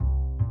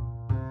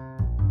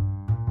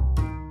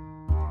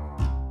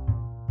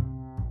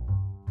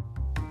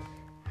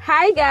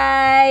Hi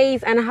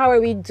guys, and how are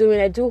we doing?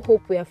 I do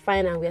hope we are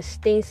fine and we are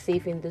staying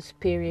safe in this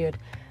period.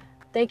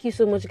 Thank you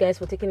so much guys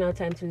for taking our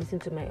time to listen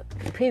to my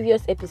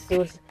previous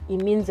episodes. It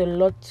means a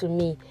lot to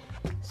me.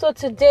 So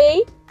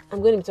today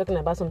I'm going to be talking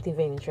about something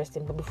very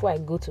interesting, but before I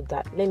go to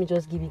that, let me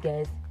just give you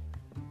guys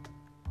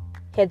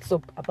heads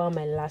up about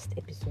my last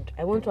episode.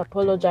 I want to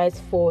apologize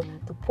for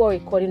the poor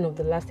recording of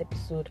the last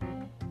episode.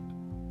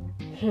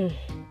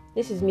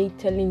 This is me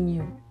telling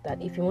you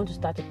that if you want to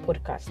start a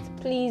podcast,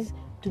 please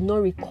do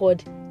not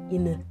record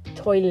in a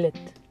toilet.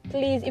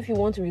 Please, if you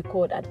want to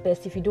record, at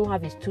best, if you don't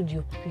have a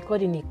studio,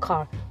 record in a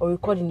car or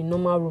record in a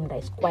normal room that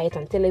is quiet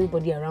and tell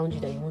everybody around you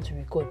that you want to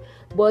record.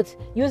 But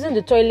using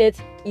the toilet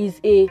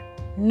is a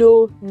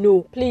no.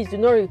 Please do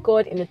not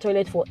record in the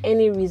toilet for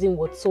any reason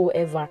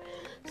whatsoever.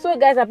 So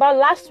guys, about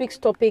last week's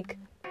topic,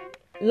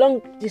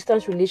 long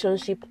distance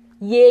relationship,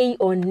 yay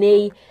or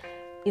nay,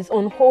 is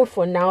on hold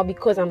for now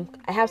because I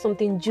have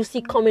something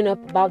juicy coming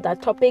up about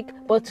that topic.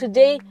 But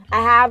today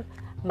I have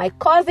my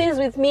cousins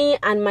with me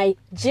and my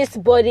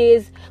gist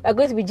buddies. We're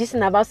going to be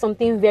gisting about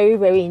something very,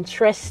 very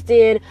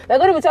interesting. We're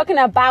going to be talking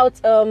about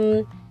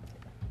I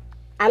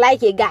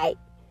like a guy.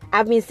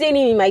 I've been seeing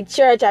him in my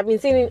church. I've been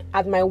seeing him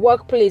at my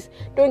workplace.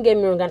 Don't get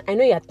me wrong, and I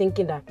know you're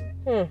thinking that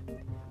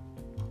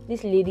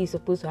this lady is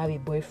supposed to have a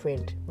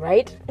boyfriend,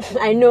 right?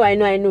 I know.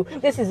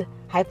 This is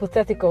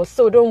hypothetical,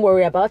 so don't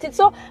worry about it.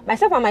 So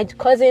myself and my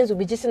cousins will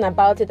be gisting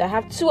about it. I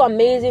have two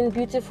amazing,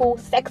 beautiful,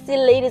 sexy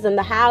ladies in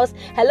the house.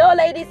 Hello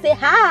ladies, say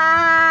hi.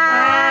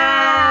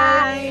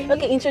 Hi.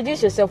 Okay,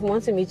 introduce yourself. We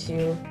want to meet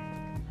you.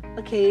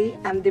 Okay,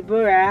 I'm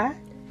Deborah.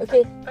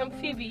 Okay, I'm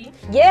Phebe.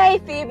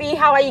 yay Phoebe,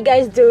 how are you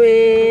guys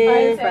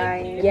doing?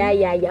 Fine. Yeah.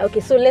 Okay,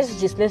 so let's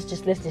just.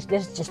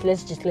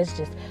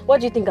 What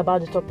do you think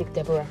about the topic,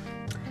 Deborah?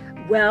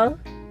 Well,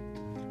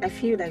 I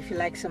feel that if you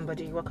like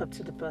somebody, you walk up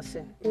to the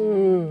person.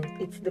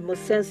 It's the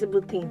most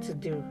sensible thing to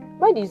do.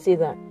 Why do you say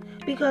that?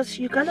 Because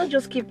you cannot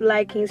just keep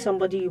liking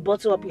somebody, you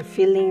bottle up your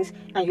feelings,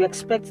 and you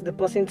expect the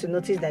person to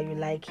notice that you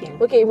like him.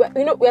 Okay, we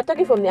are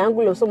talking from the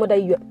angle of someone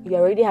that you're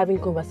already having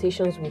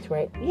conversations with,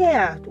 right?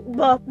 Yeah,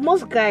 but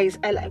most guys,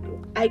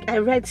 I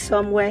read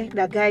somewhere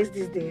that guys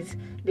these days,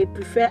 they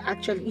prefer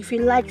actually, if you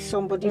like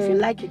somebody, if you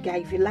like a guy,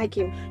 if you like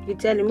him, you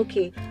tell him,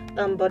 okay,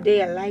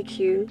 buddy, I like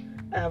you.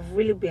 I've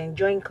really been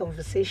enjoying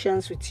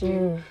conversations with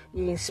you.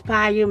 You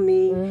inspire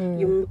me.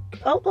 You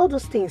all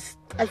those things.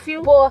 I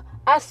feel. But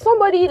as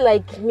somebody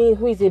like me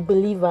who is a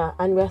believer,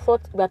 and we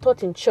are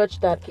taught in church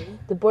that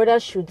the brother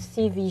should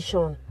see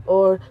vision,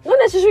 or not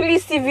necessarily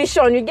see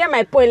vision. You get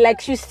my point?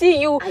 Like should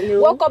see you,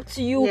 walk up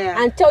to you,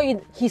 and tell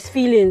you his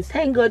feelings.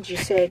 Thank God you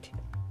said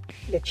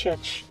the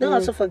church. Don't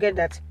also forget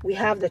that we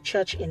have the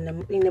church in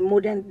the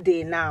modern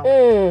day now.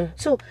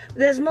 So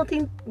there's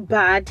nothing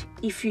bad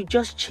if you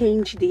just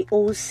change the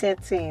old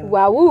setting.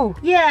 Wow.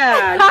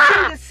 Yeah, you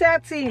change the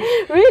setting.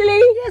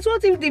 Really? Yes.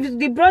 What if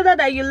the brother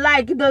that you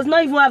like does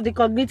not even have the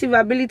cognitive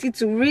ability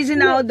to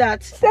reason out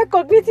that? Say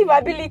cognitive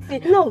ability.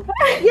 No.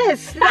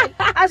 Yes. Like,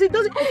 as it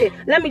doesn't. Okay.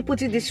 Let me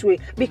put it this way.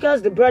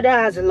 Because the brother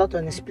has a lot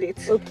on his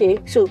plate. Okay.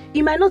 So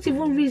he might not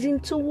even reason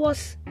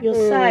towards your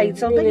side.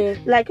 Something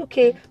really? like,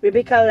 okay,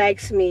 Rebecca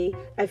likes me.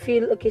 I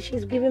feel okay,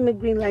 she's giving me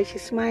green light, she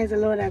smiles a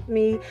lot at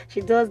me,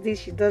 she does this,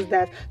 she does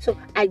that. So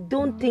I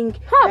don't think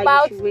how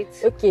about you should wait.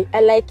 Okay, I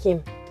like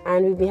him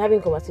and we've been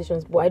having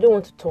conversations, but I don't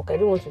want to talk, I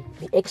don't want to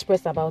be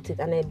express about it,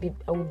 and I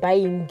will buy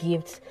him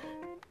gifts,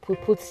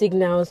 put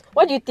signals.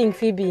 What do you think,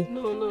 Phoebe?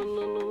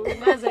 No.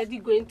 That's already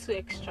going too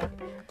extra.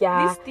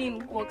 Yeah. This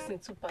thing works in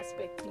two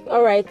perspectives.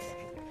 Alright.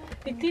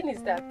 The thing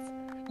is that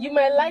you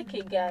might like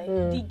a guy.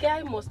 The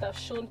guy must have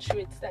shown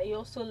traits that he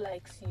also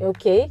likes you.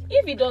 Okay.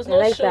 If he does not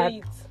like show that.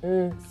 it,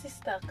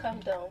 sister, calm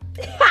down.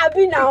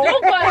 Happy now.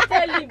 Don't go and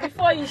tell him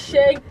before he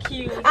shank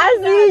you. You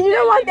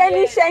don't want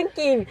any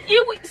shanking.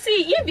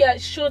 If he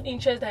has shown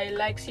interest that he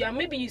likes you, and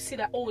maybe you see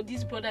that, oh,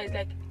 this brother is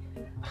like,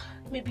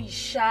 maybe he's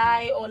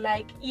shy, or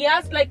like he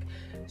has like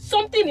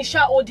something is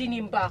holding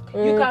him back.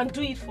 You can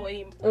do it for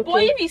him. Okay.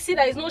 But if you see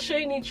that he's not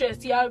showing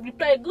interest, you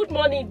reply, good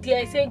morning, dear.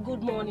 I say,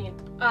 good morning.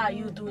 How are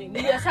you doing?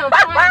 Yes, I'm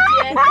fine,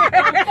 dear.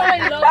 I'm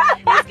fine, love.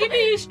 He's giving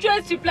you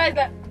straight replies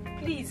that,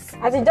 please.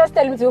 As in just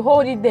tell him to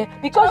hold it there.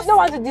 Because you don't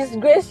want to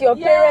disgrace your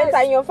parents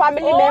and your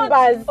family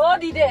members.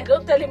 Hold it there.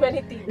 Don't tell him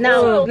anything.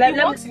 Now, so let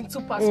it works in two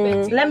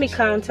perspectives. Let me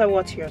counter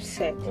what you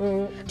said.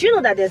 Do you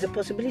know that there's a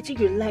possibility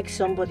you like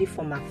somebody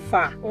from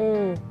afar?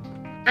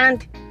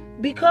 And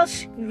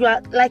because you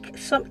are like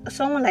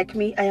someone like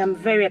me, I am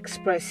very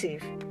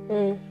expressive.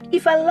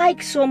 If I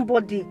like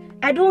somebody,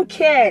 I don't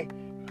care.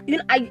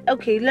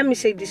 Let me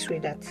say it this way,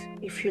 that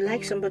if you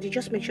like somebody,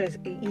 just make sure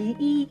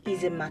he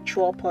is a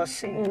mature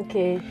person.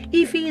 Okay.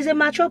 If he is a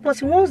mature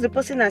person, once the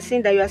person has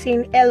seen that you are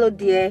saying hello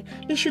dear,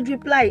 he should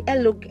reply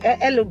hello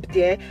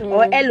dear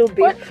or hello babe.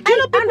 But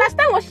I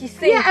understand what she's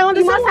saying. Yeah, I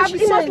understand what she's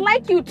He saying. must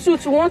like you too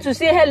to want to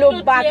say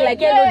hello back, dear, like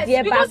yes, hello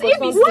dear because back or if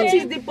something. What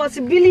is the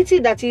possibility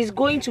that he's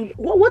going to?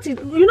 What is,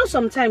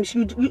 sometimes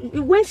you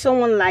when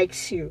someone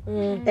likes you,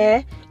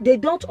 they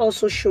don't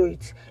also show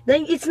it.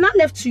 Then it's not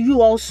left to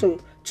you also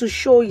to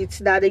show it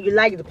that you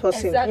like the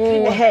person.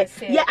 Exactly what I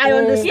said. Yeah, I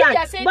understand.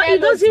 But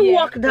it doesn't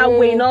work that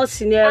way in all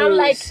scenarios. And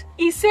like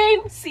he's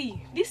saying,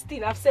 see, this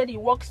thing I've said, it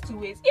works 2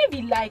 ways. If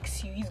he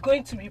likes you, he's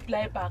going to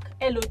reply back,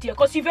 hello dear,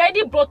 because you've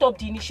already brought up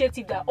the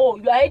initiative that, oh,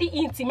 you are already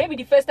hinting. Maybe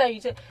the first time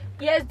you said,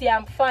 yes dear,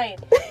 I'm fine.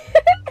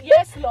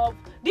 Yes love.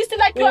 This thing,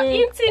 like, you are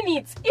hinting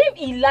it. If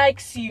he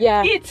likes you,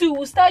 he too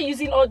will start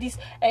using all this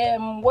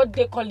what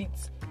they call it,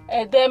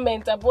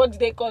 what do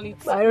they call it?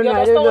 I don't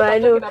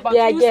know.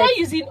 Yeah, you start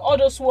using all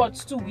those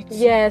words too with you.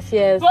 Yes.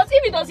 But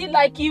if he doesn't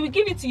like you, he will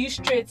give it to you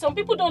straight. Some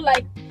people don't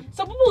like.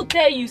 Some people will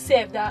tell you,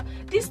 Seth, that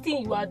this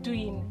thing you are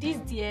doing, this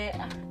dear,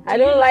 I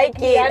don't like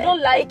it. I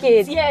don't like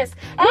it. Yes.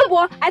 No,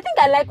 but I think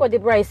I like what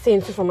Deborah is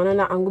saying too from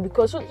another angle,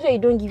 because so you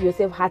don't give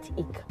yourself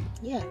heartache.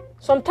 Yeah.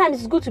 Sometimes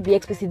it's good to be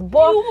explicit,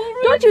 but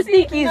don't you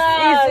think it's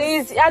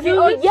as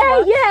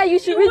in, you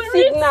should read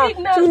signal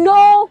to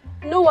know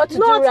what to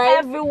do, right?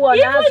 Not everyone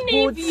has good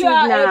Even if you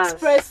are signals.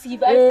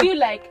 expressive, I feel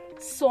like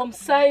some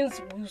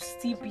signs will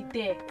still be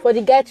there for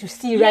the guy to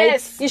see, right?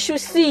 Yes. You should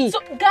see. So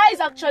guys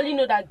actually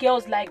know that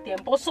girls like them,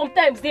 but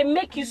sometimes they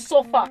make you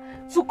suffer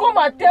to come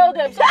and tell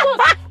them.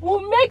 Sometimes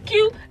will make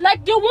you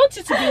like they want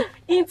you to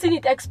be hinting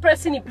it,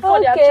 expressing it before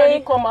they actually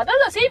come out. That's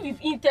why I say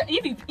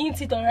if you've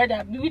hinted already,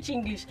 which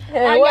English,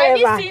 and you're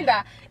already seeing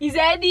that he's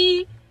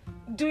already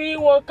doing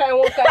one kind.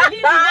 When he's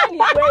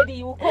ready,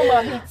 he will come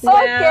and hit.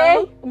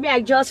 Okay.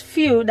 I just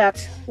feel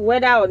that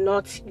whether or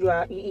not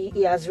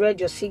he has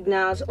read your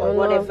signals or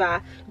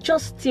whatever,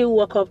 just still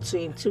walk up to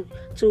him to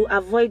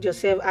avoid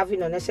yourself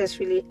having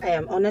unnecessary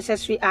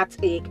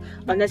heartache,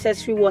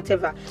 unnecessary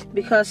whatever,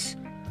 because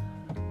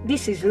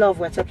this is love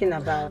we're talking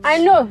about. I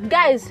know,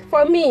 guys.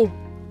 For me,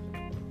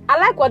 I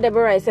like what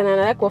Deborah is saying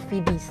and I like what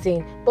Phebe is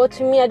saying. But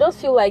to me, I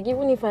just feel like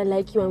even if I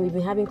like you and we've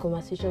been having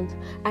conversations,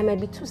 I might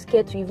be too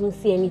scared to even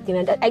say anything.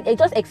 And I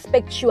just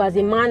expect you as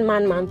a man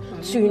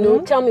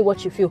to, tell me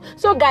what you feel.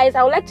 So guys,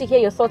 I would like to hear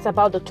your thoughts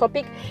about the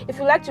topic. If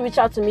you'd like to reach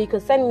out to me, you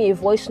can send me a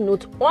voice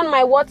note on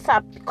my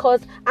WhatsApp,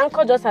 because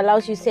Anchor just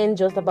allows you to send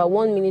just about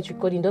 1 minute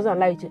recording. It doesn't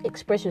allow you to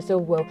express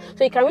yourself well.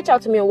 So you can reach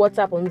out to me on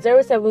WhatsApp on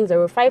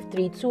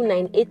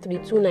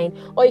 07053298329,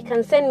 or you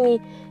can send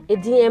me a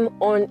DM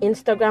on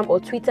Instagram or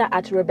Twitter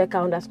at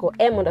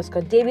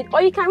Rebecca_M_David,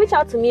 or you can reach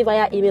out to me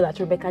via email at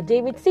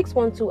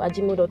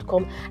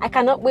RebeccaDavid612@gmail.com. I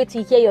cannot wait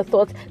to hear your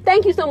thoughts.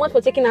 Thank you so much for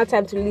taking our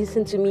time to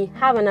listen to me.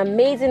 Have an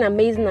amazing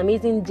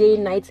day,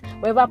 night,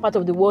 wherever part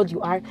of the world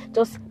you are.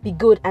 Just be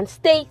good and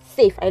stay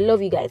safe. I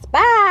love you guys.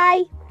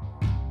 Bye.